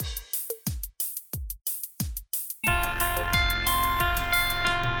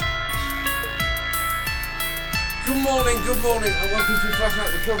Good morning, and welcome to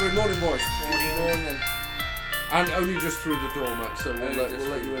Flashlight Recovery. Morning, boys. Morning. And only just through the door, Matt, so we'll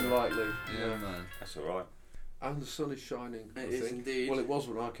let you in lightly. Yeah, man. That's alright. And the sun is shining, I It think. is indeed. Well, it was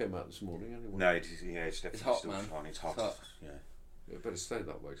when I came out this morning, anyway. No, it is, yeah, it's definitely hot, still man. shining. It's hot. It's hot. Yeah. It better stay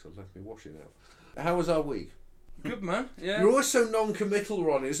that way, so I've left me washing out. How was our week? Good, man. Yeah. You're always so non-committal,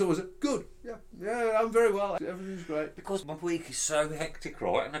 Ronnie. It's always good. Yeah, I'm very well. Everything's great. Because my week is so hectic,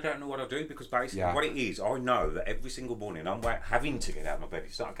 right, and I don't know what I do, because basically what it is, I know that every single morning I'm having to get out of my bed.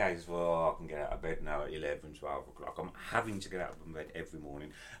 It's not a case of, I can get out of bed now at 11, 12 o'clock. I'm having to get out of my bed every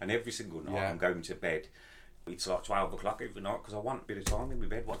morning, and every single night I'm going to bed. It's like 12 o'clock every night because I want a bit of time in my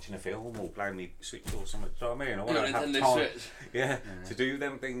bed watching a film or playing my Switch or something. Do you know what I mean? I want to have time to do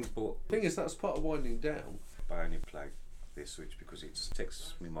them things, but The thing is, that's part of winding down. I only play this Switch because it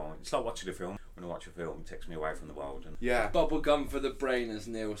takes me mind. It's like watching a film. When I watch a film, it takes me away from the world. And Yeah. Bubble gum for the brain, as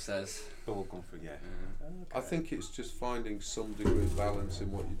Neil says. all gone for I think it's just finding some degree of balance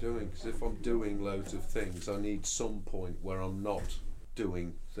in what you're doing, because if I'm doing loads of things, I need some point where I'm not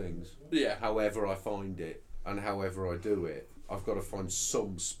doing things. Yeah. However I find it and however I do it, I've got to find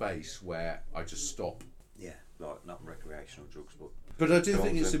some space where I just stop. Yeah, like not recreational drugs, But I do Go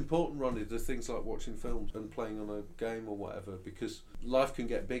think on, it's Tim. important, Ronnie, the things like watching films and playing on a game or whatever, because life can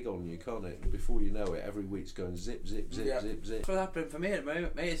get big on you, can't it? And before you know it, every week's going zip, zip, zip, Yeah. zip, zip. That's what's happening for me at the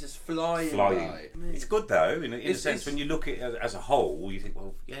moment, mate. It's just flying. flying. It's good though, in a It's- sense. When you look at it as a whole, you think,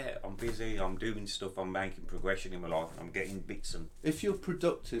 well, yeah, I'm busy, I'm doing stuff, I'm making progression in my life, I'm getting bits and. If you're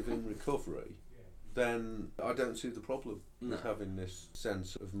productive in recovery, then I don't see the problem with having this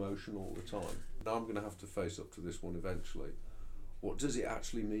sense of motion all the time. Now I'm going to have to face up to this one eventually. What does it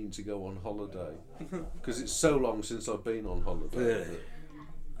actually mean to go on holiday? Because it's so long since I've been on holiday.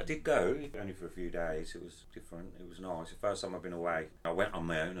 I did go, only for a few days. It was different, it was nice. The first time I've been away. I went on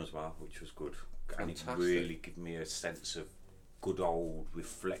my own as well, which was good. And it Fantastic. really gave me a sense of good old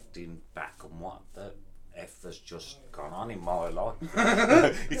reflecting back on what the F has just gone on in my life.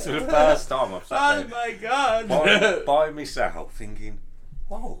 It's the first time I've sat there my god! by myself thinking,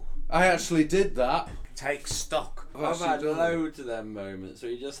 whoa, I actually did that. take stock. I've actually had done it. loads of them moments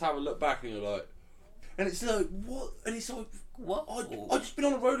where you just have a look back and you're like, and it's like, what? And it's like, what? I just been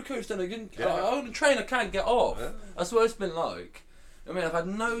on a roller coaster and I didn't. On a train I can't get off. Yeah. That's what it's been like. I mean, I've had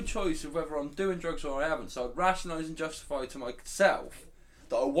no choice of whether I'm doing drugs or I haven't, so I'd rationalise and justify to myself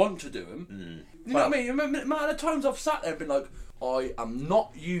that I want to do them. You know what I mean? The amount of times I've sat there and been like, I am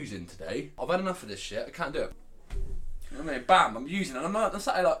not using today. I've had enough of this shit. I can't do it. You know what I mean? Bam, I'm using it. And I'm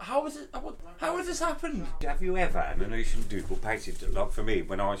sat there like, how has this happened? Have you ever, and I know you shouldn't do, but basically, like for me,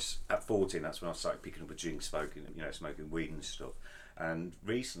 when I was at 14, that's when I started picking up a drink, smoking weed and stuff. And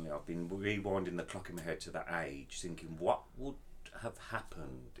recently I've been rewinding the clock in my head to that age, thinking, what would have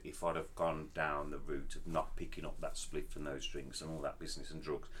happened if I'd have gone down the route of not picking up that spliff and those drinks and all that business and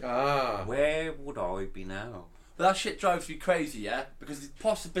drugs? Where would I be now? But that shit drives you crazy, yeah? Because the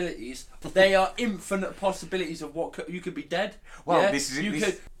possibilities, they are infinite possibilities of what you could be dead. Well, yeah? this is it. You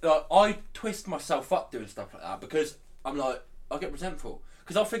could. I twist myself up doing stuff like that because I'm like, I get resentful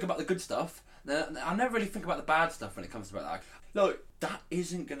because I'll think about the good stuff. I never really think about the bad stuff when it comes to that. Like, that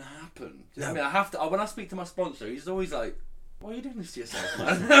isn't gonna happen. Do you know what I mean? I have to. When I speak to my sponsor, he's always like, why are you doing this to yourself,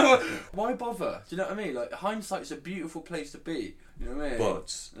 man? Why bother? Do you know what I mean? Like, hindsight's a beautiful place to be. You know what I mean?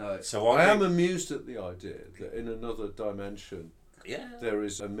 But so I am amused at the idea that in another dimension there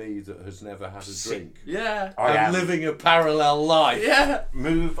is a me that has never had a drink. Yeah. I am living a parallel life. Yeah.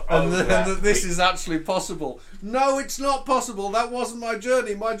 move And over. that this is actually possible. No, it's not possible. That wasn't my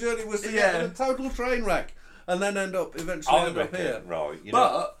journey. My journey was to get in a total train wreck and then eventually I end up reckon, here. right? You know,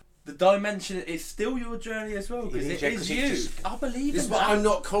 But the dimension is still your journey as well because it is you. I believe in that. I'm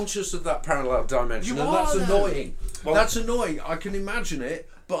not conscious of that parallel dimension, You and are, that's though. annoying. Well- That's annoying. I can imagine it,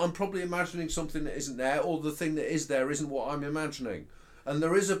 but I'm probably imagining something that isn't there, or the thing that is there isn't what I'm imagining. And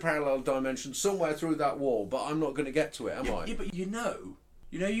there is a parallel dimension somewhere through that wall, but I'm not going to get to it, am I? Yeah, but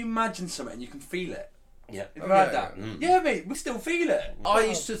you imagine something and you can feel it. yeah. I've had Yeah. that. Yeah, mate, we still feel it. I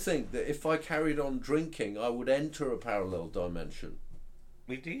used to think that if I carried on drinking, I would enter a parallel dimension.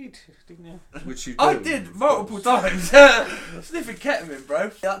 We did, didn't you? Which you do. I did multiple times. Sniffing ketamine, bro.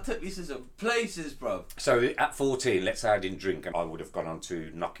 That took me to some places, bro. So at 14, let's say I didn't drink, and I would have gone on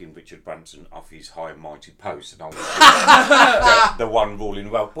to knocking Richard Branson off his high and mighty post, and I was the one ruling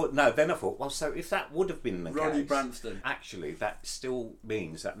well. But no, then I thought, well, so if that would have been the Ronnie case, Branston. actually, that still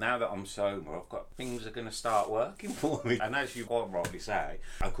means that now that I'm sober, I've got things are going to start working for me. And as you quite rightly say,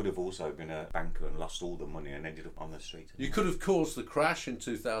 I could have also been a banker and lost all the money and ended up on the street. You could have caused the crash in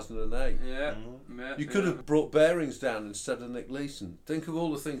 2008. Yeah. You could have brought bearings down instead of Nick Leeson. Think of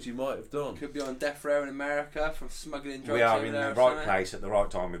all the things you might have done. Could be on death row in America from smuggling drugs. We are in the right place at the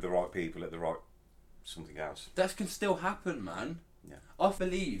right time with the right people at the right something else. That can still happen, man. Yeah. I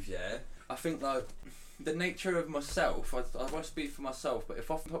believe, I think like the nature of myself, I won't speak for myself, but if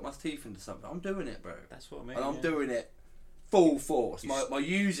I put my teeth into something, I'm doing it, bro. That's what I mean. And I'm doing it full force. My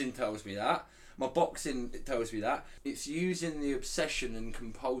using tells me that. My boxing tells me that. It's using the obsession and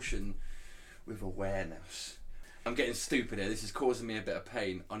compulsion with awareness. I'm getting stupid here. This is causing me a bit of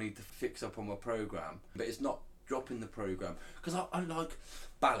pain. I need to fix up on my program, but it's not dropping the program because I like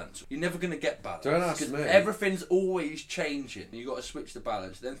balance. You're never going to get balance. Don't ask me. Everything's always changing. You got to switch the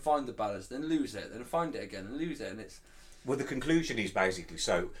balance, then find the balance, then lose it, then find it again and lose it, and it's. Well, the conclusion is basically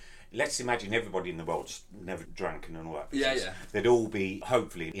so. Let's imagine everybody in the world's never drank and all that. Yeah. They'd all be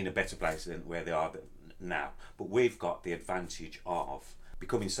hopefully in a better place than where they are now. But we've got the advantage of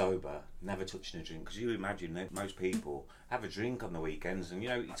becoming sober, never touching a drink. Because you imagine that most people have a drink on the weekends, and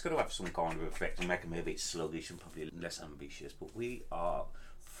it's got to have some kind of effect and make them a bit sluggish and probably less ambitious. But we are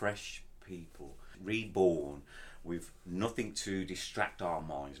fresh people, reborn, with nothing to distract our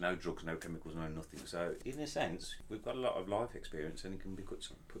minds, no drugs, no chemicals, no nothing. So in a sense, we've got a lot of life experience and it can be put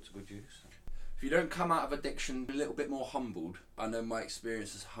to good use. If you don't come out of addiction a little bit more humbled, I know my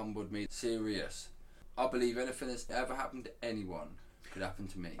experience has humbled me serious. I believe anything that's ever happened to anyone could happen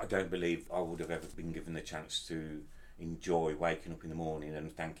to me. I don't believe I would have ever been given the chance to enjoy waking up in the morning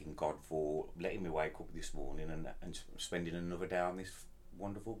and thanking God for letting me wake up this morning and spending another day on this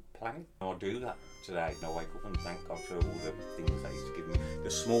wonderful planet. I'll do that today. I wake up and thank God for all the things that He's given me.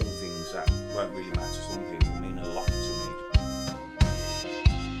 The small things that won't really matter to some people mean a lot to me.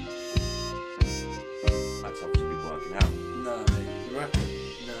 That's obviously been working out. No, mate. You reckon?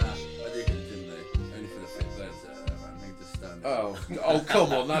 Nah, I do go to the gym though. Only for the fit birds out there, man. They just stand there. Oh,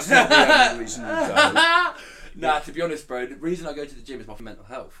 come on. That's not the only reason you go. Nah, to be honest, bro, the reason I go to the gym is my mental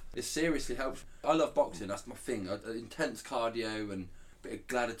health. It seriously helps. I love boxing. That's my thing. Intense cardio and bit of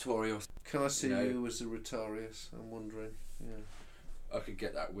gladiatorial. Can I see you as a Rotarius? I'm wondering. Yeah. I could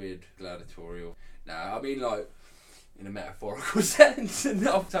get that weird gladiatorial. Nah, I mean like in a metaphorical sense, and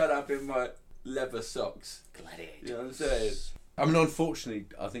I'll turn up in my leather socks. Gladiator. You know what I'm saying? I mean, unfortunately,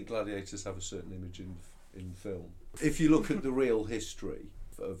 I think gladiators have a certain image in film. If you look at the real history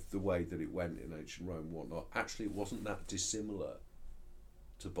of the way that it went in ancient Rome and whatnot, actually it wasn't that dissimilar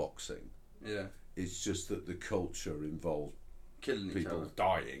to boxing. Yeah. It's just that the culture involved Killing each people other.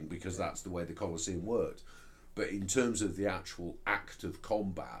 dying because that's the way the Colosseum worked. But in terms of the actual act of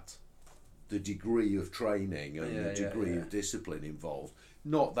combat, the degree of training and the degree of discipline involved,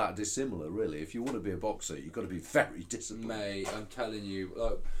 not that dissimilar really. If you want to be a boxer, you've got to be very disciplined. Mate, I'm telling you,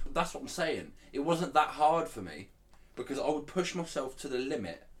 like, that's what I'm saying. It wasn't that hard for me because I would push myself to the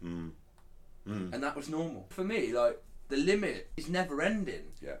limit, and that was normal for me. Like, the limit is never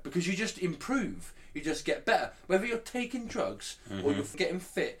ending because you just improve, you just get better. Whether you're taking drugs or you're getting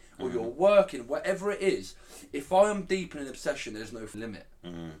fit or you're working, whatever it is, if I am deep in an obsession, there's no limit. Do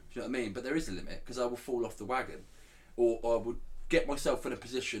you know what I mean? But there is a limit because I will fall off the wagon, or I would get myself in a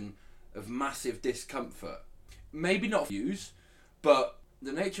position of massive discomfort. Maybe not use, but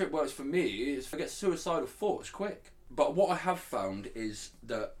the nature it works for me is I get suicidal thoughts quick. But what I have found is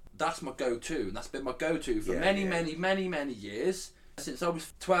that that's my go-to, and that's been my go-to for many years. Since I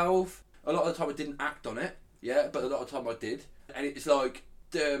was 12, a lot of the time I didn't act on it, but a lot of the time I did. And it's like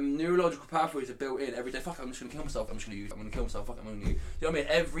the neurological pathways are built in every day. Fuck, I'm just going to kill myself, I'm going to kill myself, fuck, I'm going to use. You know what I mean?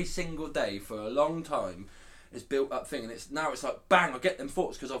 Every single day for a long time, it's built up thing, and it's like, bang, I get them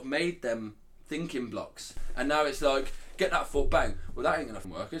thoughts because I've made them thinking blocks. And now it's like, get that thought, bang. Well, that ain't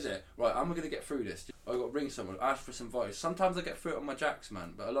gonna work, is it? Right, I'm gonna get through this. I've got to ring someone, ask for some advice. Sometimes I get through it on my jacks,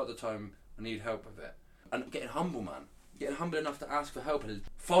 man, but a lot of the time I need help with it. And getting humble, man. Getting humble enough to ask for help and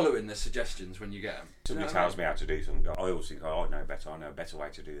following the suggestions when you get them. Somebody tells me how to do something, I always think, I know better. I know a better way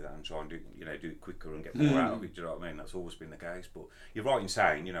to do that and try and do it quicker and get more out of it. Do you know what I mean? That's always been the case. But you're right in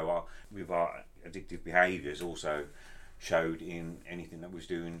saying, with our addictive behaviours also showed in anything that was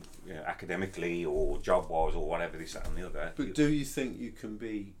doing academically or job-wise or whatever, this, that and the other. But do you think you can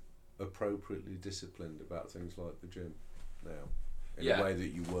be appropriately disciplined about things like the gym now? In a way that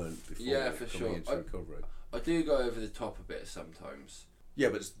you weren't before coming into recovery? I do go over the top a bit sometimes. Yeah,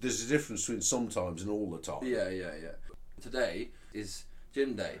 but there's a difference between sometimes and all the time. Yeah. Today is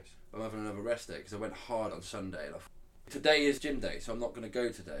gym day. I'm having another rest day because I went hard on Sunday. Today is gym day, so I'm not going to go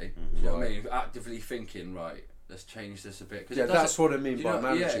today. Do you know what I mean? Actively thinking, right, let's change this a bit. Yeah, that's what I mean by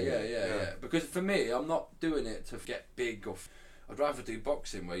managing it. Yeah. Because for me, I'm not doing it to get big. I'd rather do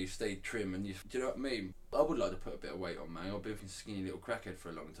boxing where you stay trim and do you know what I mean? I would like to put a bit of weight on, man. I've been a skinny little crackhead for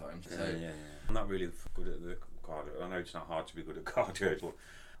a long time. So. Yeah. I'm not really good at the cardio. I know it's not hard to be good at cardio, but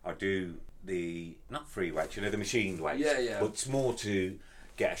I do not free weights, the machined weights. Yeah. But it's more to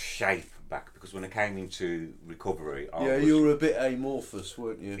get a shape back, because when I came into recovery, you were a bit amorphous,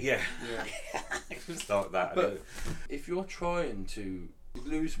 weren't you? Yeah. It was like that. But if you're trying to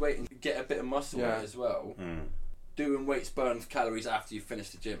lose weight and get a bit of muscle out as well, doing weights burns calories after you finish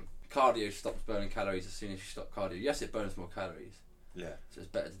the gym. Cardio stops burning calories as soon as you stop cardio. Yes, it burns more calories. Yeah. So it's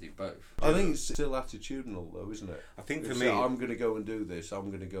better to do both. I think it's still attitudinal though, isn't it? I think for it's me, I'm going to go and do this, I'm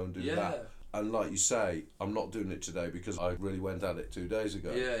going to go and do that. And like you say, I'm not doing it today because I really went at it 2 days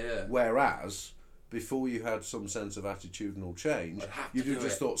ago. Yeah. Whereas, before you had some sense of attitudinal change, you'd have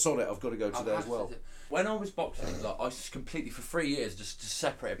just thought, sod it, I've got to go today as well. When I was boxing, I just completely, for 3 years, just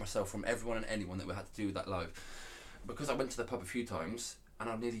separated myself from everyone and anyone that we had to do with that life. Because I went to the pub a few times and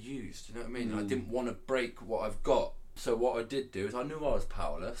I nearly used, you know what I mean? I didn't want to break what I've got. So what I did do is I knew I was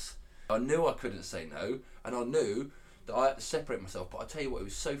powerless. I knew I couldn't say no. And I knew that I had to separate myself. But I tell you what, it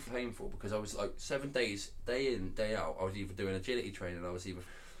was so painful because I was like 7 days, day in, day out, I was either doing agility training, I was either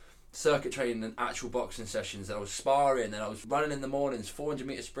circuit training and actual boxing sessions, and I was sparring, and I was running in the mornings, 400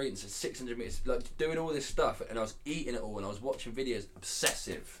 metre sprints and 600 metres, like doing all this stuff, and I was eating it all, and I was watching videos,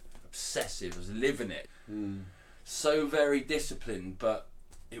 obsessive, I was living it. So very disciplined, but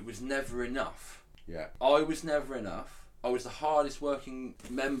it was never enough. Yeah. I was never enough. I was the hardest working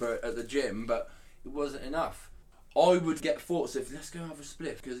member at the gym, but it wasn't enough. I would get thoughts of, let's go have a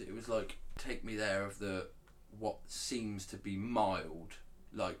spliff, because it was like, take me there of the, what seems to be mild,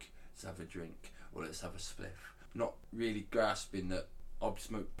 like, let's have a drink, or let's have a spliff. Not really grasping that I'd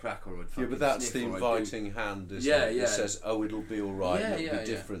smoke crack or I'd fucking but that's the sniff inviting hand, isn't it? Yeah. That says, oh, it'll be all right, it'll be Yeah.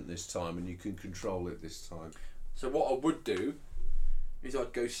 different this time, and you can control it this time. So what I would do is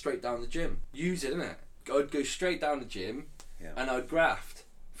I'd go straight down the gym. Use it, innit? I'd go straight down the gym and I'd graft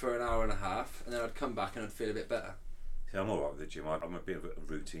for an hour and a half, and then I'd come back and I'd feel a bit better. See, I'm alright with the gym. I'm a bit of a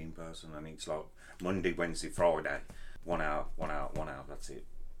routine person, and it's like Monday, Wednesday, Friday, 1 hour, that's it.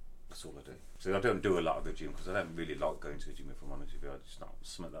 That's all I do. So I don't do a lot of the gym because I don't really like going to the gym, if I'm honest with you. I just not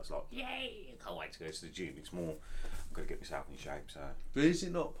something that's like, yay, I can't wait to go to the gym. It's more, I've got to get myself in shape. So. But is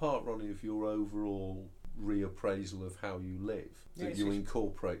it not part, Ronnie, of your overall reappraisal of how you live? That you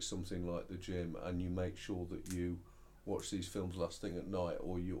incorporate something like the gym and you make sure that you watch these films last thing at night,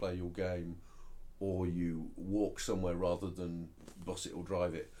 or you play your game, or you walk somewhere rather than bus it or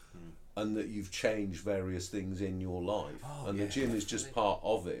drive it, and that you've changed various things in your life, and the gym is just part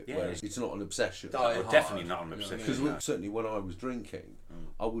of it, whereas it's not an obsession. Definitely not an obsession. Because certainly when I was drinking,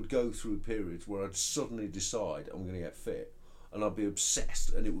 I would go through periods where I'd suddenly decide I'm going to get fit, and I'd be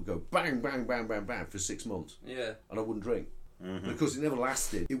obsessed, and it would go bang, bang, bang, bang, bang for 6 months, and I wouldn't drink. Because it never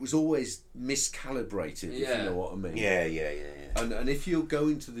lasted. It was always miscalibrated, if you know what I mean. Yeah. And if you're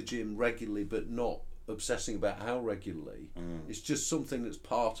going to the gym regularly but not obsessing about how regularly, it's just something that's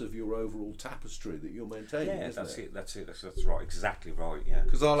part of your overall tapestry that you're maintaining. Yeah, isn't that's it. That's right. Exactly right. Yeah.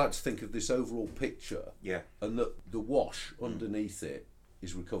 Because I like to think of this overall picture. Yeah. And that the wash underneath it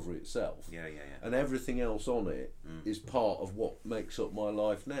is recovery itself. Yeah. And everything else on it is part of what makes up my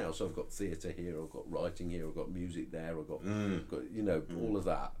life now. So I've got theatre here, I've got writing here, I've got music there, I've got all of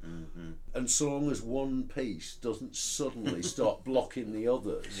that. And so long as one piece doesn't suddenly start blocking the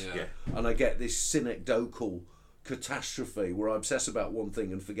others, and I get this synecdochal catastrophe where I obsess about one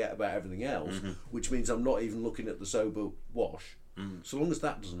thing and forget about everything else, which means I'm not even looking at the sober wash. So long as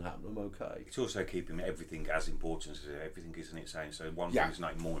that doesn't happen, I'm okay. It's also keeping everything as important as everything is in its own. So one thing is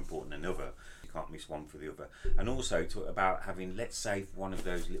not more important than another. You can't miss one for the other. And also talk about having, let's say, if one of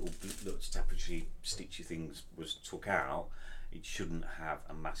those little tapestry stitchy things was took out, it shouldn't have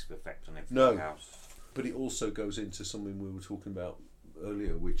a massive effect on everything else. But it also goes into something we were talking about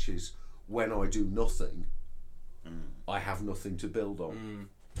earlier, which is when I do nothing, I have nothing to build on.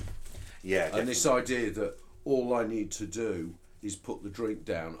 Yeah, definitely. And this idea that all I need to do is put the drink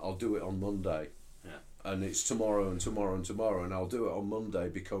down, I'll do it on Monday. Yeah. And it's tomorrow and tomorrow and tomorrow, and I'll do it on Monday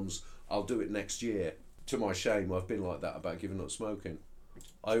because I'll do it next year. To my shame, I've been like that about giving up smoking.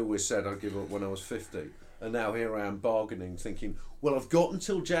 I always said I'd give up when I was 50, and now here I am bargaining, thinking, well, I've got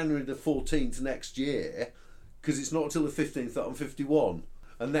until January the 14th next year, because it's not until the 15th that I'm 51,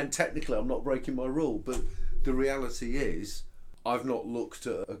 and then technically I'm not breaking my rule, but the reality is I've not looked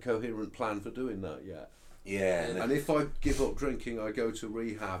at a coherent plan for doing that yet. Yeah. And if I give up drinking, I go to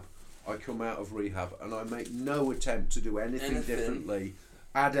rehab, I come out of rehab, and I make no attempt to do anything differently,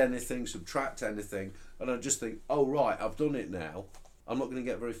 add anything, subtract anything, and I just think, oh right, I've done it now, I'm not going to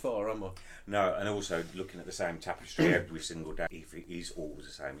get very far, am I? No, and also looking at the same tapestry every single day, if it is always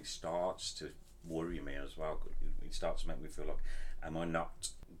the same, it starts to worry me as well. It starts to make me feel like, am I not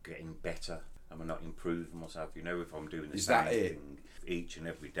getting better? Am I not improving myself? You know, if I'm doing the same thing each and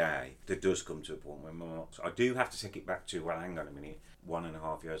every day, there does come to a point where I do have to take it back to, well, hang on a minute,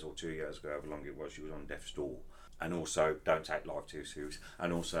 1.5 years or 2 years ago, however long it was, she was on death's door. And also, don't take life too serious.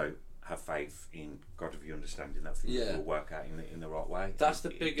 And also, have faith in God of your understanding that things will work out in the right way. That's the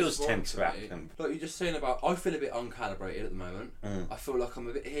biggest. It does tend to happen. Like you're just saying about, I feel a bit uncalibrated at the moment. I feel like I'm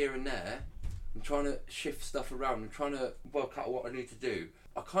a bit here and there. I'm trying to shift stuff around. I'm trying to work out what I need to do.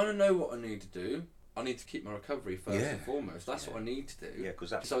 I kind of know what I need to do. I need to keep my recovery first and foremost. That's what I need to do. Yeah, because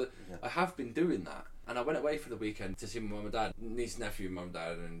that's... So I have been doing that. And I went away for the weekend to see my mum and dad, niece, nephew, mum,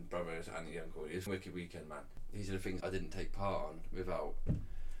 dad and brothers and uncle. It was a wicked weekend, man. These are the things I didn't take part on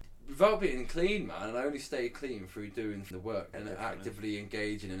without being clean, man. And I only stayed clean through doing the work and actively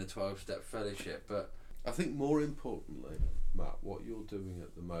engaging in a 12-step fellowship. But I think more importantly, Matt, what you're doing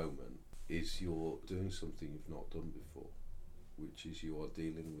at the moment is you're doing something you've not done before, which is you are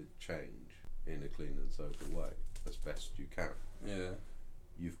dealing with change in a clean and sober way as best you can. Yeah.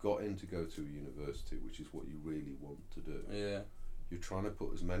 You've got in to go to a university, which is what you really want to do. Yeah. You're trying to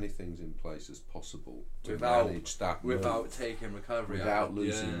put as many things in place as possible to manage that without taking recovery, without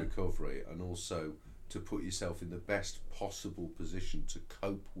losing recovery, and also to put yourself in the best possible position to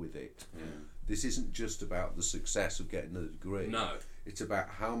cope with it. This isn't just about the success of getting a degree. No. It's about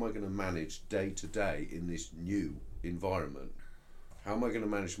how am I going to manage day to day in this new environment. How am I going to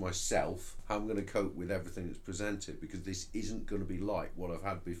manage myself? How am I going to cope with everything that's presented? Because this isn't going to be like what I've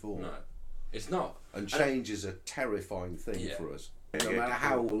had before. No, it's not. And change is a terrifying thing for us. No matter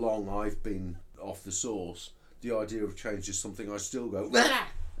how long I've been off the source, the idea of change is something I still go,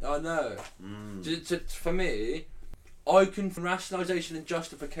 I know. For me, I can rationalisation and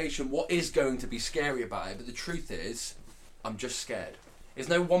justification what is going to be scary about it, but the truth is, I'm just scared. It's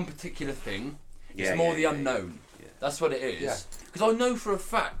no one particular thing. It's more the unknown. That's what it is. Because I know for a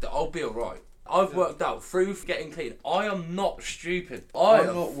fact that I'll be alright. I've worked out through getting clean. I am not stupid. I'm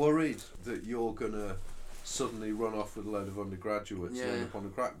not worried that you're going to suddenly run off with a load of undergraduates and end up on a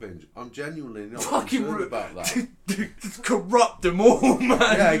crack binge. I'm genuinely not concerned about that. Corrupt them all, man.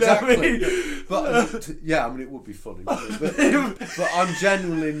 Yeah, exactly. But I mean, it would be funny. But I'm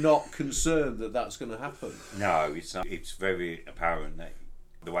genuinely not concerned that that's going to happen. No, it's not. It's very apparent that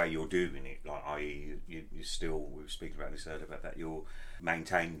the way you're doing it, like i.e. you still, we were speaking about this earlier, about that you're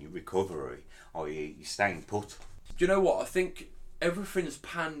maintaining your recovery, i.e. you're staying put. Do you know what? I think everything's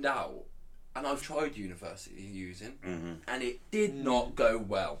panned out, and I've tried university using, and it did not go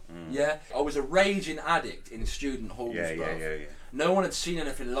well. Yeah, I was a raging addict in student halls, bro. No one had seen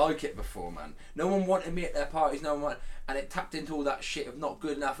anything like it before, man. No one wanted me at their parties, and it tapped into all that shit of not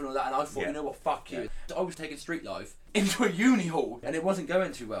good enough and all that, and I thought, you know what, fuck you. So I was taking street life into a uni hall, and it wasn't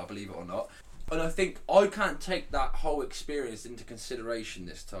going too well, believe it or not. And I think I can't take that whole experience into consideration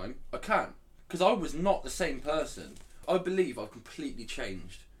this time. I can't, because I was not the same person. I believe I've completely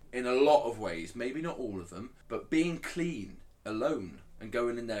changed in a lot of ways, maybe not all of them, but being clean alone and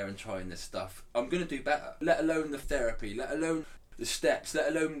going in there and trying this stuff, I'm going to do better. Let alone the therapy, let alone the steps, let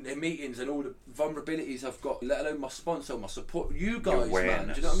alone the meetings and all the vulnerabilities I've got, let alone my sponsor, my support, you guys, man,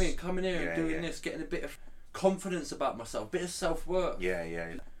 do you know what I mean? Coming here and doing this, getting a bit of confidence about myself, a bit of self-worth.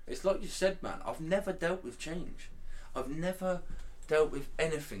 It's like you said, man, I've never dealt with change. I've never dealt with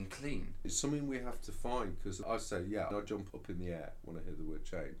anything clean. It's something we have to find, because I say, I jump up in the air when I hear the word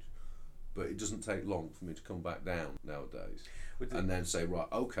change, but it doesn't take long for me to come back down nowadays and then say, right,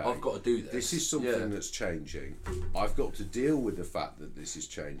 okay, I've got to do this. This is something that's changing. I've got to deal with the fact that this is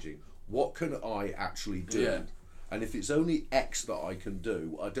changing. What can I actually do? And if it's only X that I can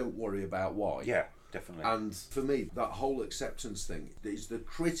do, I don't worry about Y. Yeah, definitely. And for me, that whole acceptance thing is the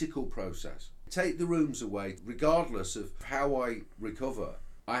critical process. Take the rooms away, regardless of how I recover.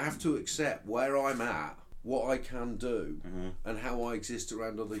 I have to accept where I'm at, what I can do, and how I exist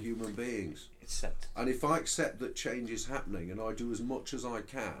around other human beings. And if I accept that change is happening and I do as much as I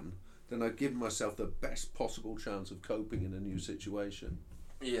can, then I give myself the best possible chance of coping in a new situation.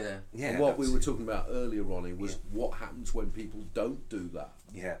 Yeah. And what we were talking about earlier, Ronnie, was what happens when people don't do that.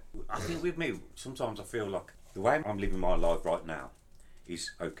 Yeah. I think with me, sometimes I feel like the way I'm living my life right now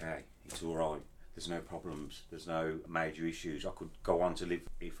is okay. It's all right. There's no problems. There's no major issues. I could go on to live,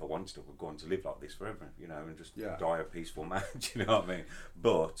 if I wanted to, I could go on to live like this forever, and just die a peaceful man. Do you know what I mean?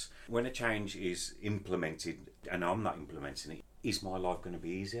 But when a change is implemented and I'm not implementing it, is my life going to be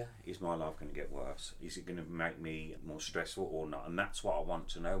easier? Is my life going to get worse? Is it going to make me more stressful or not? And that's what I want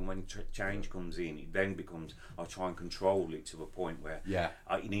to know. And when change comes in, it then becomes, I try and control it to a point where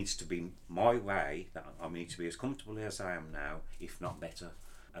it needs to be my way, that I need to be as comfortable as I am now, if not better.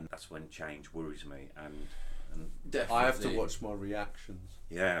 And that's when change worries me. And I have to watch my reactions.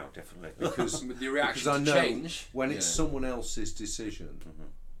 Yeah, definitely. Because the reaction I to know change, when it's someone else's decision,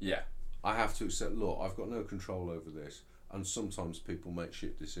 yeah, I have to accept, look, I've got no control over this, and sometimes people make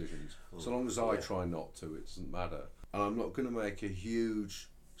shit decisions. So long as I try not to, it doesn't matter. And I'm not going to make a huge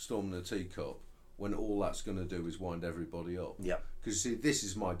storm in a teacup when all that's going to do is wind everybody up. Yeah. Because see, this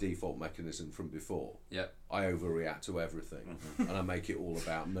is my default mechanism from before. Yeah. I overreact to everything, and I make it all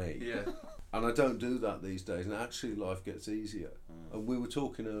about me. Yeah. And I don't do that these days, and actually life gets easier. And we were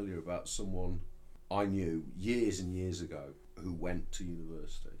talking earlier about someone I knew years and years ago who went to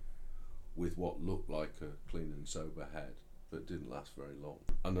university with what looked like a clean and sober head, but didn't last very long.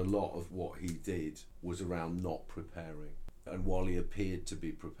 And a lot of what he did was around not preparing. And while he appeared to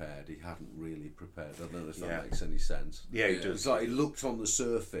be prepared, he hadn't really prepared. I don't know if that makes any sense. Yeah, he does. It's like he looked on the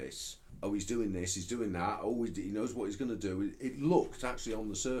surface, oh, he's doing this, he's doing that, oh, he knows what he's going to do. It looked actually on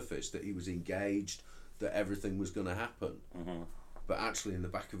the surface that he was engaged, that everything was going to happen. But actually in the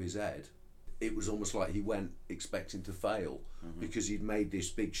back of his head, it was almost like he went expecting to fail because he'd made this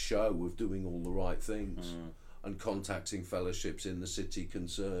big show of doing all the right things and contacting fellowships in the city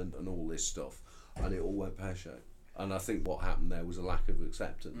concerned and all this stuff, and it all went pear-shaped. And I think what happened there was a lack of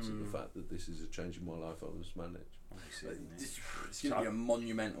acceptance of the fact that this is a change in my life I must manage. It's going to be a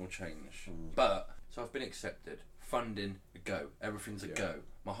monumental change. But, so I've been accepted, funding, a go, everything's a go.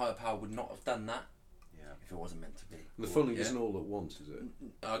 My higher power would not have done that if it wasn't meant to be. And the funding isn't all at once, is it?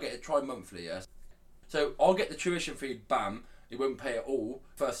 I'll get it tri-monthly, yes. So I'll get the tuition fee, bam, it won't pay it all.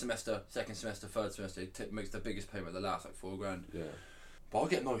 First semester, second semester, third semester, it makes the biggest payment, the last like $4,000. Yeah. But I'll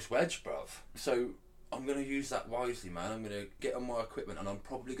get most wedge, bruv. So I'm going to use that wisely, man. I'm going to get on my equipment and I'm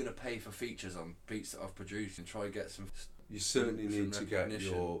probably going to pay for features on beats that I've produced and try and get some. You certainly need to get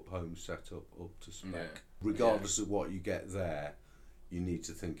your home set up to spec. Regardless of what you get there, you need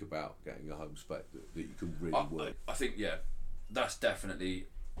to think about getting a home spec that you can really work. I think, that's definitely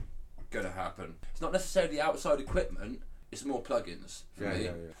going to happen. It's not necessarily outside equipment, it's more plugins for me.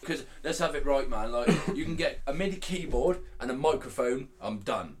 Because let's have it right, man. Like, you can get a MIDI keyboard and a microphone, I'm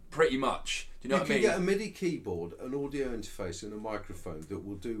done. Pretty much. Do you know what I mean? You can get a MIDI keyboard, an audio interface and a microphone that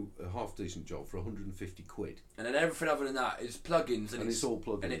will do a half decent job for 150 quid. And then everything other than that is plugins. And it's all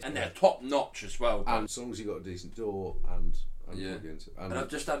plugins. And they're top notch as well. And as long as you've got a decent door and plugins. And I've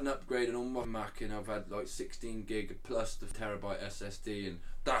just had an upgrade on my Mac and I've had like 16 gig plus the terabyte SSD and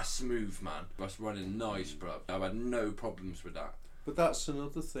that's smooth, man. That's running nice, bro. I've had no problems with that. But that's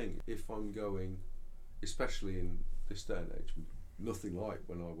another thing. If I'm going, especially in this day and age, nothing like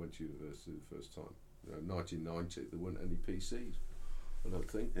when I went to university the first time. 1990, there weren't any PCs. I don't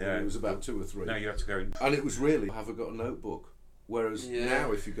think. Yeah. It was about 2 or 3. No, you had to go in. And it was really, have I got a notebook? Whereas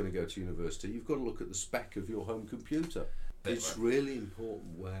now, if you're going to go to university, you've got to look at the spec of your home computer. It's really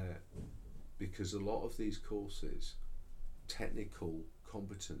important because a lot of these courses, technical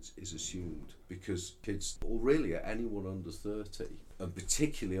competence is assumed because kids, or really anyone under 30, and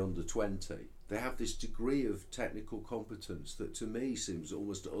particularly under 20, they have this degree of technical competence that to me seems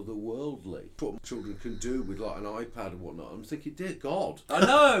almost otherworldly. What children can do with like an iPad and whatnot, I'm thinking, dear God. I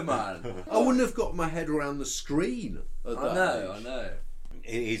know, man. I wouldn't have got my head around the screen at that age. I know.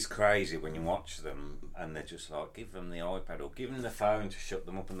 It is crazy when you watch them and they're just like, give them the iPad or give them the phone to shut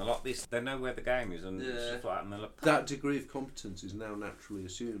them up and they're like this. They know where the game is and stuff like that. And they're like, that degree of competence is now naturally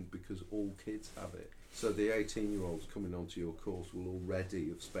assumed because all kids have it. So the 18-year-olds coming onto your course will already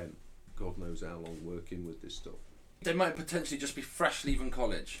have spent God knows how long working with this stuff. They might potentially just be fresh leaving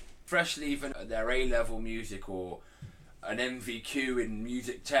college, fresh leaving their A-level music or an MVQ in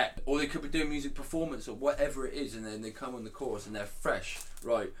music tech, or they could be doing music performance or whatever it is, and then they come on the course and they're fresh.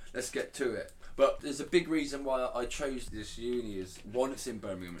 Right, let's get to it. But there's a big reason why I chose this uni is one, it's in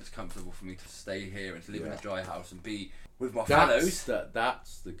Birmingham and it's comfortable for me to stay here and to live in a dry house and be with my fellows.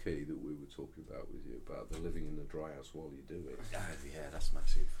 That's the key that we were talking about with you, about the living in the dry house while you do it. yeah, that's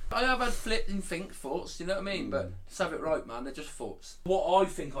massive. I have had flipping thoughts, you know what I mean? But let's have it right, man, they're just thoughts. What I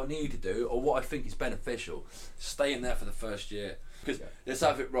think I need to do, or what I think is beneficial, stay in there for the first year. Because let's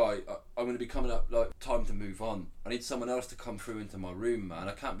have it right, I'm going to be coming up, like, time to move on. I need someone else to come through into my room, man.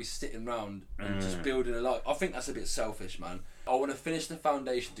 I can't be sitting around and just building a life. I think that's a bit selfish, man. I want to finish the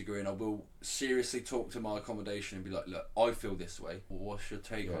foundation degree, and I will seriously talk to my accommodation and be like, look, I feel this way. What's your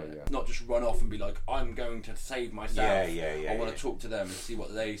take on it? Not just run off and be like, I'm going to save myself. I want to talk to them and see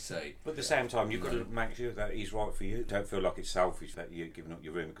what they say. But at the same time, you've got to make sure that he's right for you. Don't feel like it's selfish that you're giving up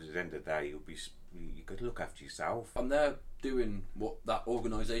your room, because at the end of the day, you've got to look after yourself. I'm there doing what that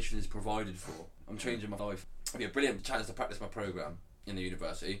organisation is provided for. I'm changing my life. It'd be a brilliant chance to practice my programme in the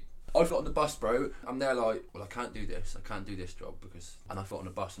university. I've got on the bus, bro. I'm there like, well, I can't do this job because... And I got on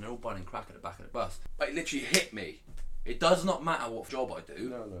the bus and they're all buying crack at the back of the bus. It literally hit me. It does not matter what job I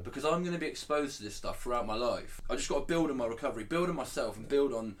do, because I'm going to be exposed to this stuff throughout my life. I just got to build on my recovery, build on myself, and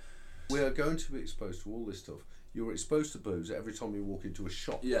build on... We are going to be exposed to all this stuff. You're exposed to booze every time you walk into a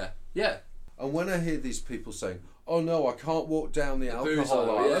shop. Yeah. And when I hear these people saying, "Oh no, I can't walk down the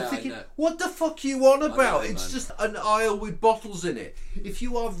alcohol aisle," I'm thinking, what the fuck are you on about? It's just an aisle with bottles in it. If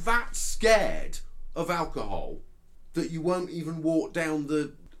you are that scared of alcohol that you won't even walk down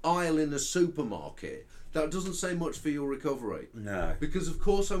the aisle in a supermarket, that doesn't say much for your recovery. No. Because of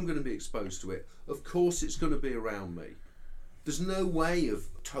course I'm going to be exposed to it. Of course it's going to be around me. There's no way of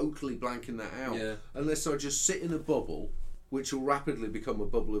totally blanking that out unless I just sit in a bubble, which will rapidly become a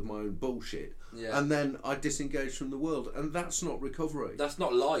bubble of my own bullshit, and then I disengage from the world, and that's not recovery. That's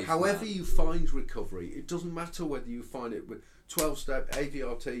not life. However you find recovery, it doesn't matter whether you find it with 12-step,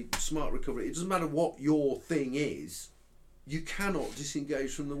 AVRT, smart recovery, it doesn't matter what your thing is, you cannot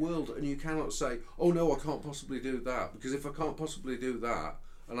disengage from the world, and you cannot say, oh no, I can't possibly do that, because if I can't possibly do that,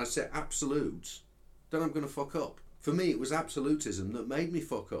 and I set absolutes, then I'm going to fuck up. For me, it was absolutism that made me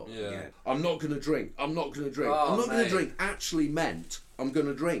fuck up. I'm not going to drink. I'm not going to drink. I'm not going to drink actually meant I'm going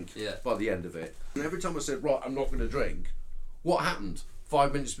to drink by the end of it. And every time I said, right, I'm not going to drink, what happened?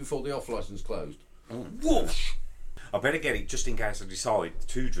 5 minutes before the off licence closed. Whoosh! I better get it just in case I decide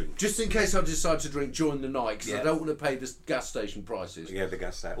to drink. Just in case I decide to drink during the night, because I don't want to pay the gas station prices. Yeah, the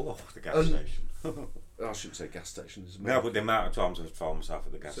gas station. Oh, the gas station. I shouldn't say gas stations. No, but the amount of times I've found myself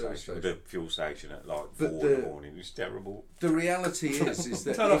at the gas station, the fuel station at like 4 in the morning, it's terrible. The reality is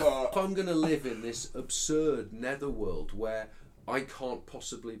that if I'm going to live in this absurd netherworld where I can't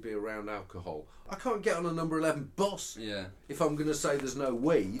possibly be around alcohol, I can't get on a number 11 bus if I'm going to say there's no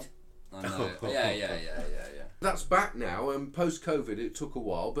weed. I know. Yeah. That's back now, and post-COVID it took a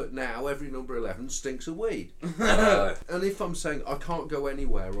while, but now every number 11 stinks of weed. And if I'm saying I can't go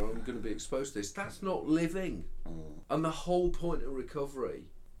anywhere or I'm going to be exposed to this, that's not living. And the whole point of recovery,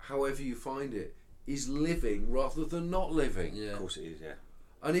 however you find it, is living rather than not living. Of course it is,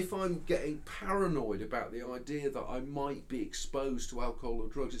 And if I'm getting paranoid about the idea that I might be exposed to alcohol or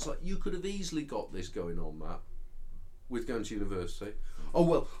drugs, it's like, you could have easily got this going on, Matt, with going to university. Oh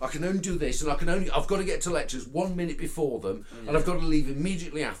well, I can only do this, and I've got to get to lectures 1 minute before them, and I've got to leave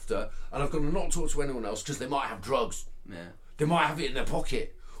immediately after, and I've got to not talk to anyone else because they might have drugs. They might have it in their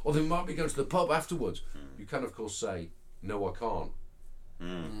pocket, or they might be going to the pub afterwards. You can of course say, no, I can't,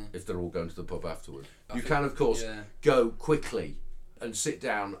 if they're all going to the pub afterwards. You can of course go quickly and sit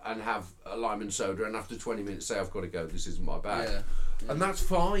down and have a lime and soda, and after 20 minutes say, I've got to go, this isn't my bag. And that's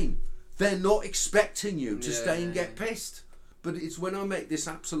fine. They're not expecting you to stay and get pissed. But it's when I make this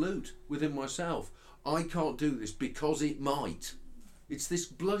absolute within myself, I can't do this because it might. It's this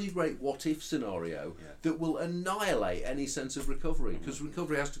bloody great what-if scenario that will annihilate any sense of recovery, because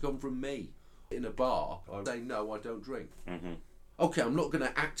recovery has to come from me. In a bar, I say, no, I don't drink. Okay, I'm not going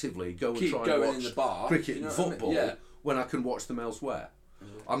to actively go and try and watch in the bar, cricket and football when I can watch them elsewhere.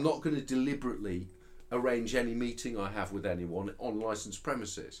 I'm not going to deliberately arrange any meeting I have with anyone on licensed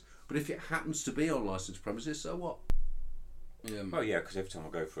premises. But if it happens to be on licensed premises, so what? Well, yeah, because every time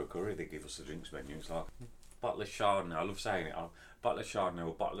I go for a curry, they give us a drinks menu. It's like bottle of Chardonnay. I love saying it. Bottle of Chardonnay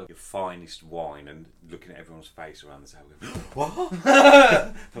or bottle of your finest wine, and looking at everyone's face around the table. What?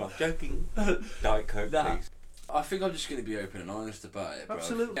 I'm joking. Diet Coke, please. I think I'm just going to be open and honest about it, bro.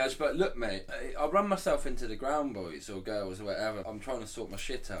 Absolutely. Yeah, but look, mate, I run myself into the ground, boys or girls or whatever. I'm trying to sort my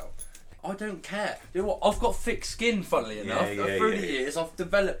shit out. I don't care. You know what? I've got thick skin, funnily enough. Through the years, I've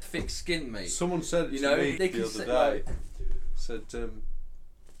developed thick skin, mate. Someone said it to me the other day. Said,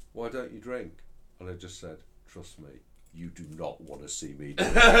 why don't you drink? And I just said, trust me, you do not want to see me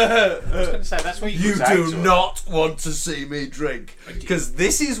drink. I was going to say, that's what you do not want to see me drink, because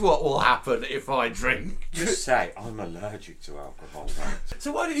this is what will happen if I drink. Just say, I'm allergic to alcohol, mate.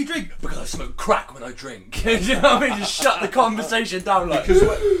 So why don't you drink? Because I smoke crack when I drink. You know what I mean? Just shut the conversation down like. Because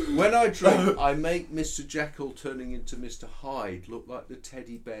when I drink, I make Mr. Jekyll turning into Mr. Hyde look like the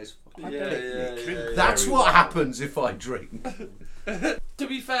teddy bear's fucking picnic. That's what happens if I drink. To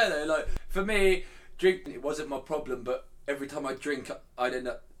be fair though, like for me, drinking it wasn't my problem, but every time I drink, I'd end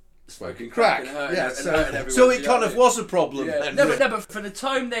up smoking crack. And hurting, Yeah, and hurting everyone, so do it you kind know of what I mean? was a problem Yeah. then. No, but for the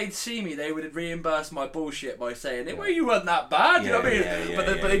time they'd see me, they would reimburse my bullshit by saying, "Well, you weren't that bad." You know what I mean?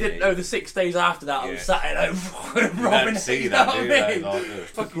 But they didn't know the 6 days after that I was sat at home robbing. See you that, know what do I they? mean? Like,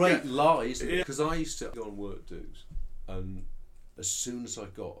 It's a great lie, isn't it? Because I used to go on work dues, and as soon as I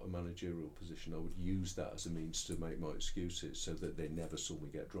got a managerial position, I would use that as a means to make my excuses so that they never saw me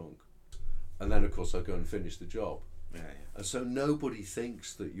get drunk. And then, of course, I'd go and finish the job. yeah. And so nobody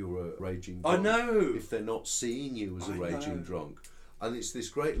thinks that you're a raging I drunk know. if they're not seeing you as a raging drunk. And it's this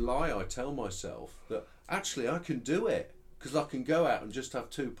great lie I tell myself that actually I can do it because I can go out and just have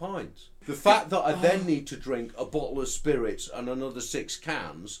 2 pints. The fact that I then need to drink a bottle of spirits and another 6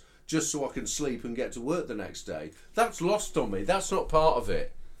 cans just so I can sleep and get to work the next day, that's lost on me. That's not part of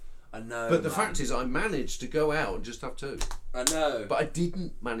it. I know. But the fact is I managed to go out and just have 2. I know. But I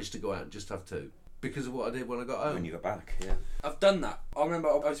didn't manage to go out and just have 2 because of what I did when I got home. When you got back, yeah. I've done that. I remember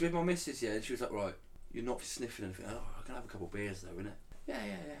I was with my missus, and she was like, "Right, you're not sniffing anything." Oh, I can have a couple of beers though, innit? Yeah.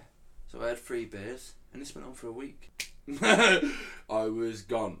 So I had 3 beers, and this went on for a week. I was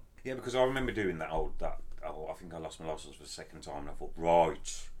gone. Yeah, because I remember doing that. I think I lost my license for the second time, and I thought,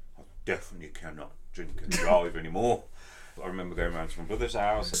 right, I definitely cannot drink and drive anymore. I remember going around to my brother's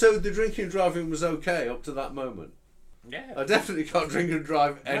house. So the drinking and driving was okay up to that moment? Yeah. I definitely can't drink and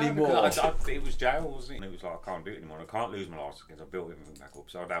drive anymore. It was jail, wasn't it? And it was like, I can't do it anymore. I can't lose my license because I built everything back up.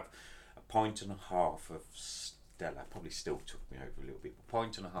 So I'd have a pint and a half of Stella. Probably still took me over a little bit. A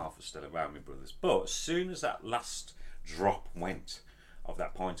pint and a half of Stella around my brother's. But as soon as that last drop went of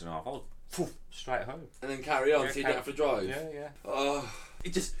that pint and a half, I was straight home. And then carry on, Yeah, so you don't have to drive. Yeah. Oh,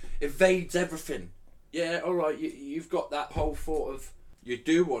 it just evades everything. Yeah, all right. You've got that whole thought of you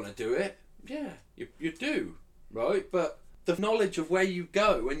do want to do it. Yeah, you do, right? But the knowledge of where you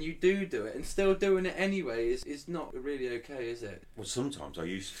go when you do it and still doing it anyway is not really okay, is it? Well, sometimes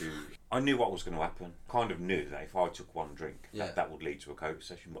I knew what was going to happen. Kind of knew that if I took one drink, that would lead to a coke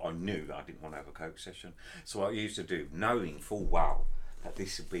session. But I knew that I didn't want to have a coke session. So what I used to do, knowing full well that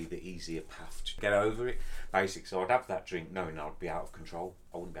this would be the easier path to get over it, basically. So I'd have that drink knowing I'd be out of control.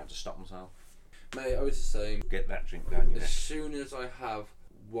 I wouldn't be able to stop myself. Mate, I was the same. Get that drink down your neck. As soon as I have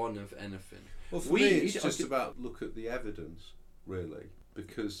one of anything. Well, for me, it's just about look at the evidence, really.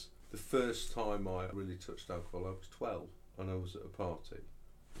 Because the first time I really touched alcohol, I was 12, and I was at a party,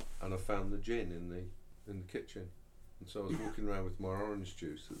 and I found the gin in the kitchen, and so I was walking around with my orange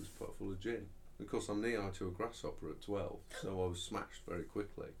juice that was put full of gin. Of course, I'm knee-high to a grasshopper at 12, so I was smashed very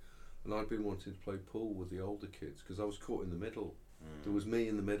quickly, and I'd been wanting to play pool with the older kids because I was caught in the middle. There was me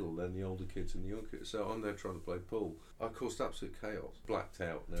in the middle, then the older kids and the young kids. So I'm there trying to play pool. I caused absolute chaos, blacked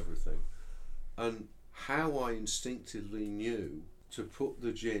out and everything. And how I instinctively knew to put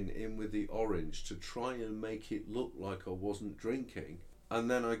the gin in with the orange to try and make it look like I wasn't drinking. And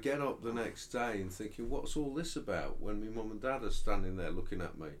then I get up the next day and thinking, what's all this about, when my mum and dad are standing there looking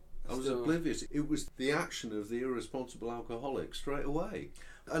at me? I was oblivious. It was the action of the irresponsible alcoholic straight away.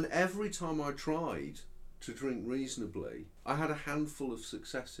 And every time I tried to drink reasonably, I had a handful of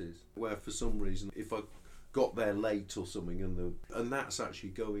successes where for some reason if I got there late or something and that's actually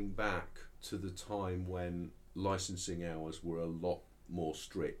going back to the time when licensing hours were a lot more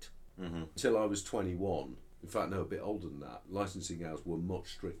strict. Till I was 21, in fact no, a bit older than that, licensing hours were much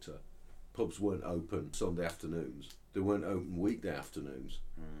stricter. Pubs weren't open Sunday afternoons, they weren't open weekday afternoons,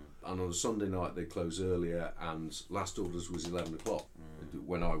 and on a Sunday night they close earlier, and last orders was 11 o'clock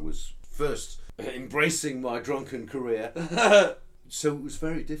when I was first embracing my drunken career. So it was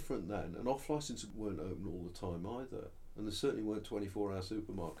very different then, and off license weren't open all the time either, and there certainly weren't 24-hour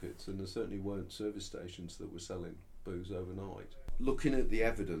supermarkets, and there certainly weren't service stations that were selling booze overnight. Looking at the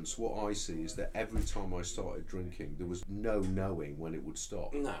evidence, what I see is that every time I started drinking there was no knowing when it would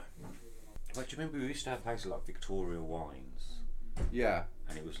stop. No. Well, do you remember we used to have places like Victoria Wines? Yeah.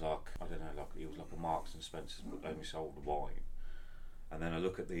 And it was like, I don't know, it was like a Marks and Spencer's, but only sold the wine. And then I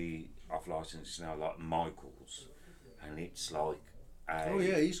look at the off licenses now, like Michael's, and it's like oh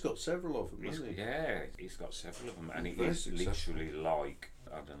yeah, he's got several of them, hasn't he? Yeah, he's got several of them, and it is literally like,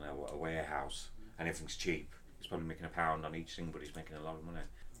 I don't know, a warehouse, and everything's cheap. He's probably making £1 on each thing, but he's making a lot of money.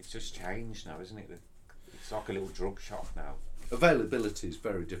 It's just changed now, isn't it? It's like a little drug shop now. Availability is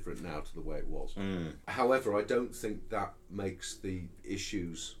very different now to the way it was. However, I don't think that makes the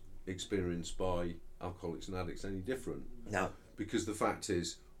issues experienced by alcoholics and addicts any different. No. Because the fact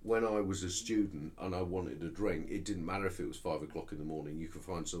is, when I was a student and I wanted a drink, it didn't matter if it was 5 o'clock in the morning, you could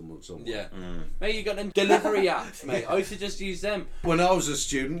find someone somewhere. Yeah. Mate, you got them delivery apps, mate. I used to just use them. When I was a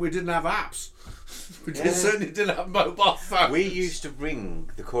student, we didn't have apps. We certainly didn't have mobile phones. We used to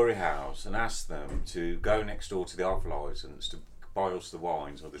ring the curry house and ask them to go next door to the off licence to buy us the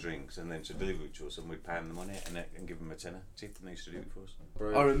wines or the drinks, and then to deliver it to us, and we'd pay them the money and give them a tenner tip, and they used to do it for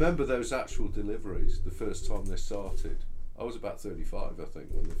us. I remember those actual deliveries the first time they started. I was about 35, I think,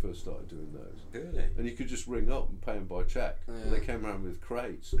 when they first started doing those. Really? And you could just ring up and pay them by cheque. Yeah. And they came around with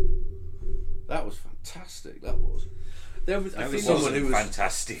crates. That was fantastic, that was. There was someone who was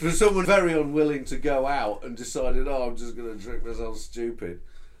fantastic. For someone very unwilling to go out and decided, I'm just going to drink myself stupid.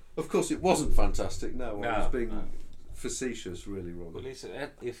 Of course, it wasn't fantastic, no. I was being facetious, really, Ron. Well, listen,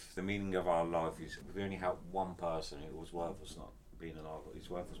 if the meaning of our life is, if we only help one person, it was worth us not being alive. It's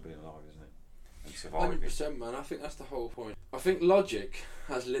worth us being alive, isn't it? And surviving. 100%, man. I think that's the whole point. I think logic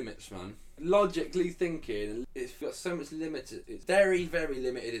has limits, man. Logically thinking, it's got so much limited. It's very, very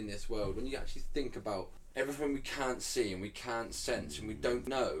limited in this world. When you actually think about everything we can't see and we can't sense and we don't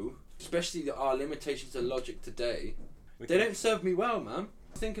know, especially our limitations of logic today, they don't serve me well, man.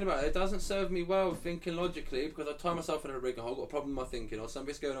 Thinking about it doesn't serve me well thinking logically, because I tie myself in a rig and I've got a problem with my thinking or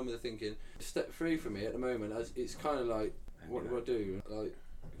something's going on with the thinking. Step 3 for me at the moment, it's kind of like, what do I do? Like,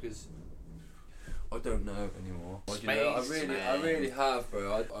 because I don't know anymore. I really have,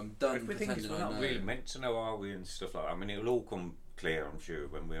 bro. I'm done pretending we're not really meant to know, are we, and stuff like that. I mean, it'll all come clear, I'm sure,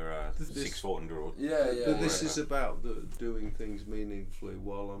 when we're 6 foot under. Yeah. But this is about doing things meaningfully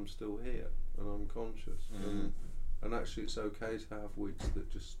while I'm still here and I'm conscious. And actually, it's okay to have weeks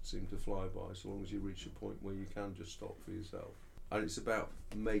that just seem to fly by, so long as you reach a point where you can just stop for yourself. And it's about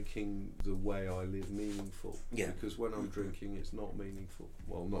making the way I live meaningful. Yeah. Because when I'm drinking, it's not meaningful.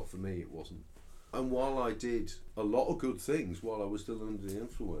 Well, not for me, it wasn't. And while I did a lot of good things while I was still under the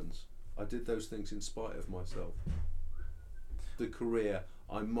influence, I did those things in spite of myself. The career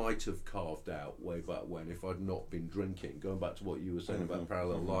I might have carved out way back when if I'd not been drinking, going back to what you were saying about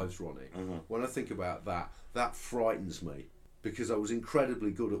parallel lives, Ronnie, when I think about that, that frightens me, because I was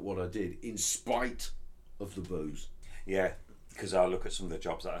incredibly good at what I did in spite of the booze. Yeah, because I look at some of the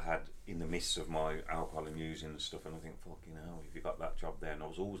jobs that I had in the midst of my alcohol and using and stuff, and I think, fucking hell, if you got that job there, and I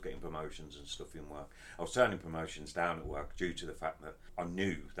was always getting promotions and stuff in work. I was turning promotions down at work due to the fact that I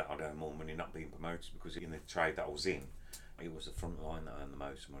knew that I'd earn more money not being promoted, because in the trade that I was in, it was the front line that earned the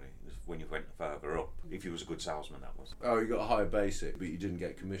most money. It was when you went further up, if you was a good salesman, that was. Oh, you got a higher basic, but you didn't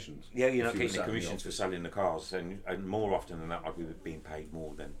get commissions. Yeah, you're not getting the commissions for selling the cars, and more often than that, I'd be being paid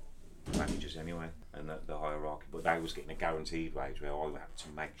more than managers anyway, and the hierarchy. But they was getting a guaranteed wage where I had to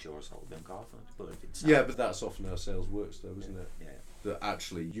make sure I sold them cars. Yeah, but that's often how sales works, though, isn't it? Yeah. That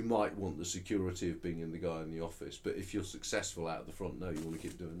actually you might want the security of being in the guy in the office, but if you're successful out the front, no, you want to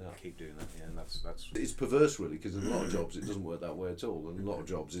keep doing that. Keep doing that, yeah, and that's. It's perverse, really, because in a lot of jobs it doesn't work that way at all. And a lot of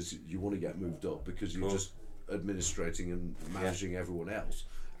jobs is you want to get moved up because you're just administrating and managing everyone else,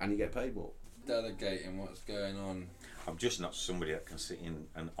 and you get paid more. Delegating what's going on. I'm just not somebody that can sit in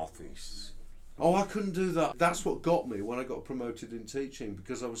an office. Oh, I couldn't do that. That's what got me when I got promoted in teaching,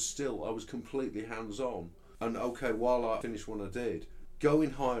 because I was completely hands-on. And okay, while I finished what I did, going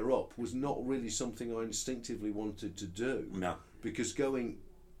higher up was not really something I instinctively wanted to do. No. Because going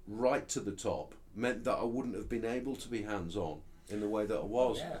right to the top meant that I wouldn't have been able to be hands-on in the way that I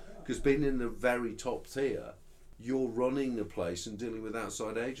was. Because being in the very top tier, you're running the place and dealing with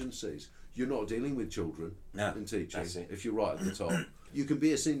outside agencies. You're not dealing with children in teaching if you're right at the top. You can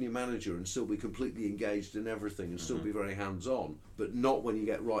be a senior manager and still be completely engaged in everything and still be very hands-on, but not when you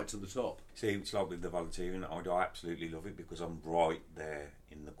get right to the top. See, it's like with the volunteering. I absolutely love it because I'm right there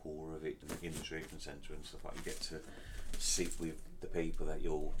in the core of it, in the treatment centre and stuff like that. You get to sit with the people that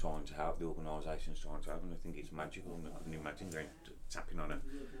you're trying to help, the organisation's trying to help, and I think it's magical. And I couldn't imagine going tapping on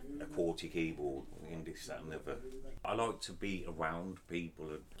a QWERTY keyboard in this, that and the other. I like to be around people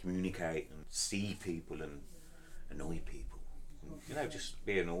and communicate and see people and annoy people. You know, just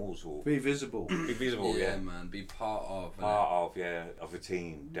be an horse or be visible. Be visible, yeah, man. Be part of of a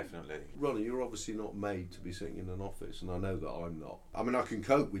team, definitely. Ronnie, you're obviously not made to be sitting in an office, and I know that I'm not. I mean, I can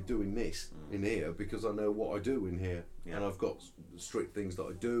cope with doing this in here because I know what I do in here, and I've got strict things that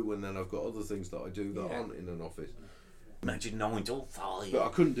I do, and then I've got other things that I do that aren't in an office. Imagine 9 to 5. But I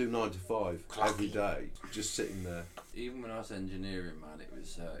couldn't do 9 to 5 every day, just sitting there. Even when I was engineering, man, it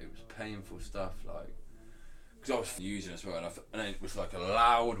was painful stuff, like. Because I was using it as well, and it was like a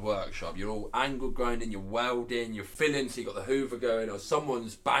loud workshop. You're all angle grinding, you're welding, you're filling, so you got the hoover going, or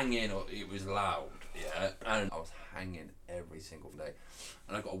someone's banging, or it was loud, and I was hanging every single day.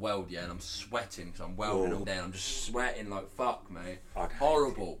 And I got a weld, and I'm sweating, because I'm welding all day, and I'm just sweating like fuck, mate.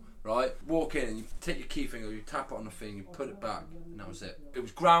 Horrible, right? Walk in, and you take your key finger, you tap it on the thing, you put it back, and that was it. It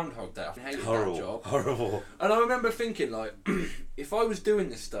was Groundhog Day. I hated that job. Horrible. And I remember thinking, like, if I was doing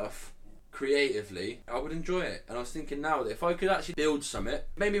this stuff creatively, I would enjoy it. And I was thinking now that if I could actually build something,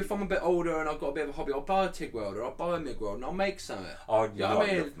 maybe if I'm a bit older and I've got a bit of a hobby, I'll buy a TIG welder, I'll buy a MIG welder, and I'll make something. I You know what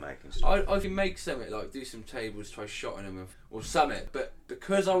I mean? love making stuff. I can make something, like do some tables, try shotting them or something. But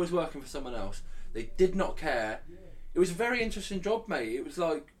because I was working for someone else, they did not care. It was a very interesting job, mate. It was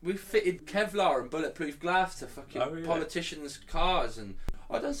like we fitted Kevlar and bulletproof glass to fucking politicians' cars, and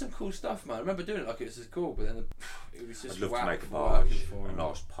I'd done some cool stuff, man. I remember doing it like it was cool, but then it was just I'd love whack to make a for barge, working for a 'em.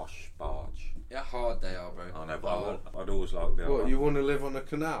 nice posh barge. Yeah, hard they are, bro. I know, but Hard. I'd always like to be able What, to... you want to live on a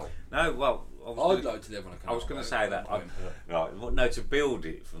canal? No, well... I'd like to live on a canal. I was going to say that. Right, well, no, to build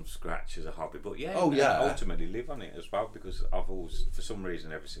it from scratch as a hobby, but yeah, ultimately live on it as well, because I've always, for some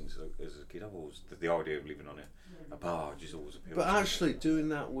reason, ever since as a kid, I've always, the idea of living on a barge is always appealing. But actually, doing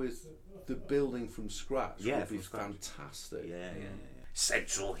that with the building from scratch would be from fantastic. Yeah.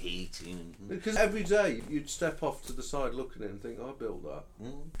 Central heating. Because every day you'd step off to the side, look at it, and think, "I built that."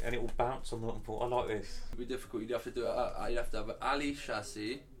 And it will bounce on the and thought, I like this. It'd be difficult. You'd have to do it. You'd have to have an alley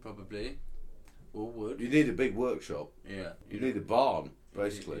chassis, probably, or wood. You need a big workshop. Yeah. You need a barn,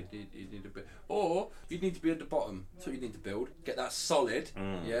 basically. You need a bit, or you'd need to be at the bottom. So you need to build, get that solid.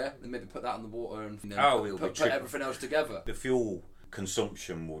 Yeah. Then maybe put that in the water and then put everything else together. The fuel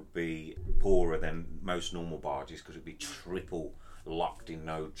consumption would be poorer than most normal barges because it'd be triple locked in.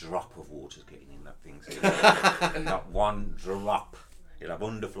 No drop of water's getting in that thing. So not one drop. You'll have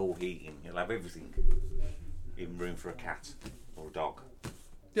underfloor heating. You'll have everything. Even room for a cat or a dog.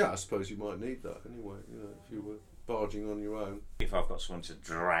 Yeah, I suppose you might need that anyway. You know, if you were barging on your own. If I've got someone to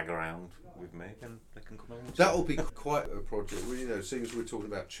drag around with me, then they can come along. That will be quite a project. Well, you know, seeing as we're talking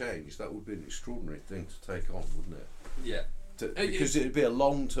about change, that would be an extraordinary thing to take on, wouldn't it? Yeah. Because it'd be a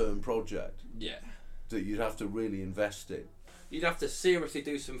long-term project. Yeah. That you'd have to really invest in. You'd have to seriously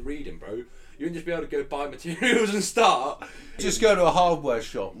do some reading, bro. You wouldn't just be able to go buy materials and start. Just go to a hardware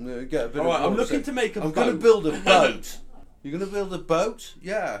shop and get a bit of... I'm looking to make a boat. I'm going to build a boat. You're going to build a boat?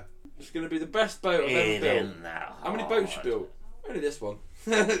 Yeah. It's going to be the best boat I've ever built. How many boats you built? Only this one.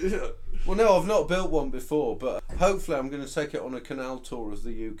 Well, no, I've not built one before, but hopefully I'm going to take it on a canal tour of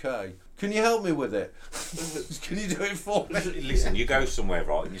the UK. Can you help me with it? Can you do it for me? Listen, you go somewhere,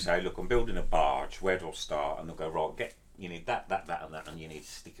 right, and you say, look, I'm building a barge. Where do I start? And they'll go, right, you need that, and that, and you need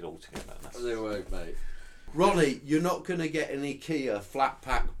to stick it all together. And that's They won't, mate. Ronnie, you're not going to get an IKEA flat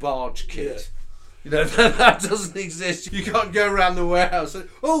pack barge kit. Yeah. You know, that doesn't exist. You can't go around the warehouse and,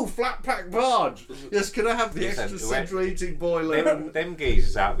 flat pack barge. Yes, can I have the extra central heating boiler? Them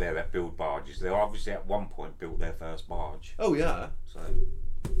geezers out there that build barges, they obviously at one point built their first barge. Oh, yeah. So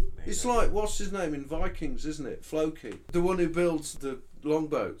it's like, what's his name in Vikings, isn't it? Floki. The one who builds the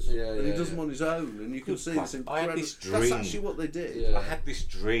longboats. Yeah, and he does them on his own, and you can see this incredible... I had this dream. That's actually what they did. Yeah. I had this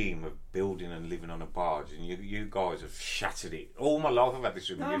dream of building and living on a barge, and you guys have shattered it. All my life I've had this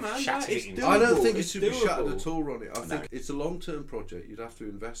dream, shattered it. I don't think it should be shattered at all, Ronnie. I think it's a long-term project you'd have to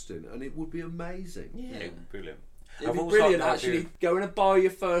invest in, and it would be amazing. Yeah, brilliant. It'd be brilliant actually going to buy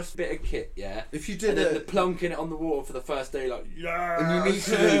your first bit of kit, yeah. If you did and then plunking it on the water for the first day, like and you need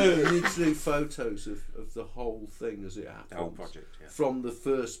to do photos of the whole thing as it happens. The whole project, yeah. From the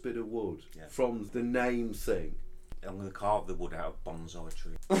first bit of wood, from the name thing. I'm going to carve the wood out of bonsai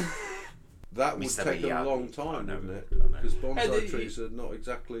tree. That would take a long time, wouldn't it? Because bonsai trees are not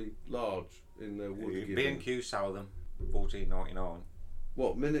exactly large in their wood. B&Q sell them, $14.99.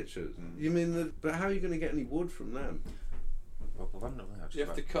 What, miniatures? You mean but how are you going to get any wood from them? Well, you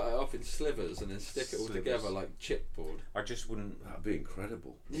have to cut it off in slivers and then stick it all together like chipboard. I just wouldn't. That'd be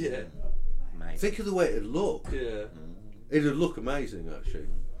incredible. Yeah. Mate. Think of the way it'd look. Yeah. It'd look amazing, actually.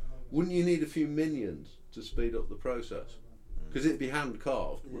 Wouldn't you need a few minions to speed up the process? Because it'd be hand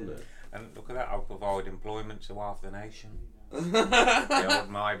carved, wouldn't it? And look at that, I'll provide employment to half the nation. Build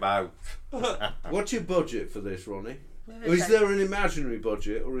my boat. What's your budget for this, Ronnie? Is there an imaginary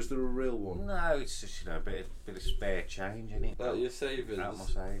budget or is there a real one? No, it's just a bit of spare change, isn't it? Out your savings. Out my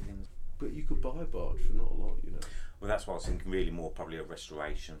savings. But you could buy a barge for not a lot, you know. Well, that's what I was thinking. Really, more probably a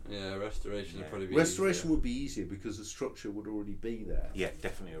restoration. Yeah, restoration would probably be. Restoration would be easier because the structure would already be there. Yeah,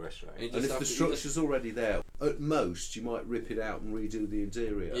 definitely a restoration. And if the structure's already there, at most you might rip it out and redo the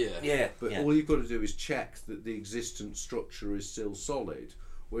interior. Yeah. But all you've got to do is check that the existing structure is still solid.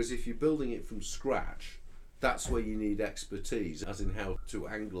 Whereas if you're building it from scratch, that's where you need expertise, as in how to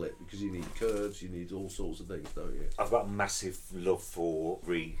angle it, because you need curves, you need all sorts of things, don't you? I've got a massive love for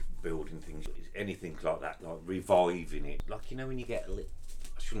rebuilding things, anything like that, like reviving it. Like, you know, when you get I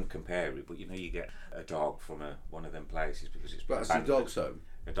shouldn't compare it, but you know, you get a dog from one of them places because it's been abandoned. That's a dog's home.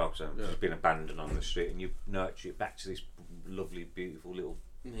 A dog's home. Yeah. It's been abandoned on the street, and you nurture it back to this lovely, beautiful little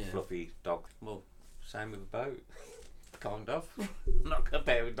fluffy dog. Well, same with a boat. Kind of. I'm not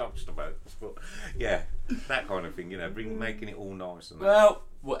comparing dogs to boats, but yeah, that kind of thing, you know, making it all nice. And well,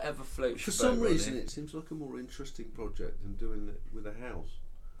 whatever floats for your some boat, reason, really. it seems like a more interesting project than doing it with a house.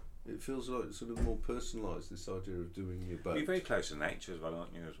 It feels like it's sort of more personalised, this idea of doing your boat. You're very close to nature as well,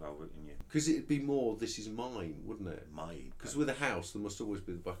 aren't you, as well, wouldn't you? Because it'd be more, this is mine, wouldn't it? Mine. Because with a house, there must always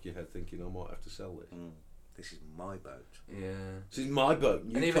be the back of your head thinking, I might have to sell this. This is my boat. Yeah. This is my boat,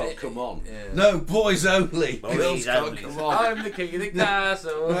 you And can't come on. Yeah. No, boys only. Boys Girls only. can't come on. I'm the king of the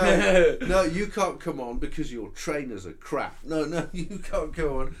castle. No, you can't come on because your trainers are crap. No, you can't come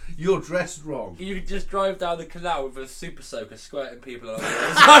on. You're dressed wrong. You just drive down the canal with a super soaker squirting people on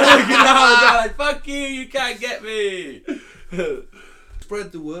the side of the canal. They're like, fuck you can't get me.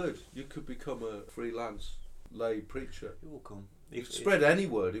 Spread the word. You could become a freelance lay preacher. You're welcome. Spread any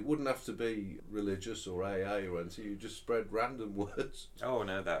word. It wouldn't have to be religious or AA or anything. You just spread random words. Oh, I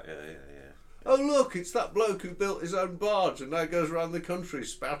know that. Yeah. Oh, look, it's that bloke who built his own barge and now goes around the country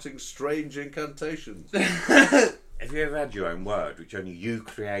spouting strange incantations. Have you ever had your own word, which only you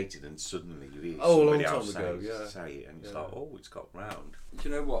created, and suddenly you hear Oh, a long somebody time else ago, yeah. say it, and it's like, oh, it's got round. Do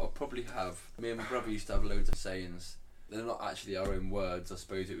you know what? I'll probably have. Me and my brother used to have loads of sayings. They're not actually our own words. I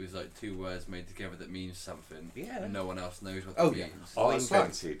suppose it was like two words made together that means something. Yeah. And no one else knows what Oh, it yeah. means. I that's right.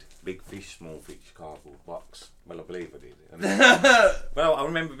 invented big fish, small fish cardboard box. Well, I believe I did. And well, I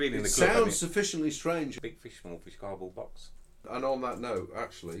remember being in It the club. sounds sufficiently strange. Big fish, small fish cardboard box. And on that note,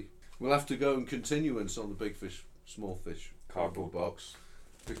 actually, we'll have to go and continuance on the big fish, small fish cardboard box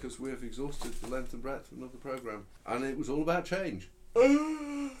because we have exhausted the length and breadth of another programme. And it was all about change.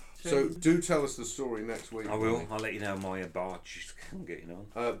 So do tell us the story next week. I will. I'll let you know my barge is getting on.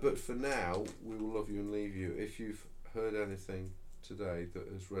 But for now, we will love you and leave you. If you've heard anything today that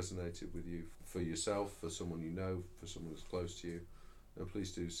has resonated with you, for yourself, for someone you know, for someone that's close to you, then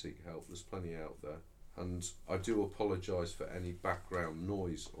please do seek help. There's plenty out there. And I do apologise for any background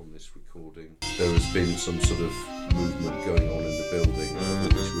noise on this recording. There has been some sort of movement going on in the building,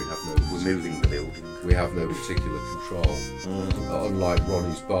 which we have no. We're moving the building. We have no particular control. Unlike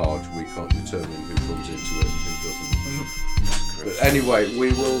Ronnie's barge, we can't determine who comes into it and who doesn't. But anyway,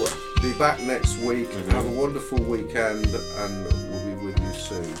 we will be back next week. Have a wonderful weekend, and we'll be with you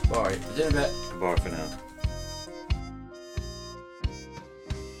soon. Bye. See you in a bit. Bye for now.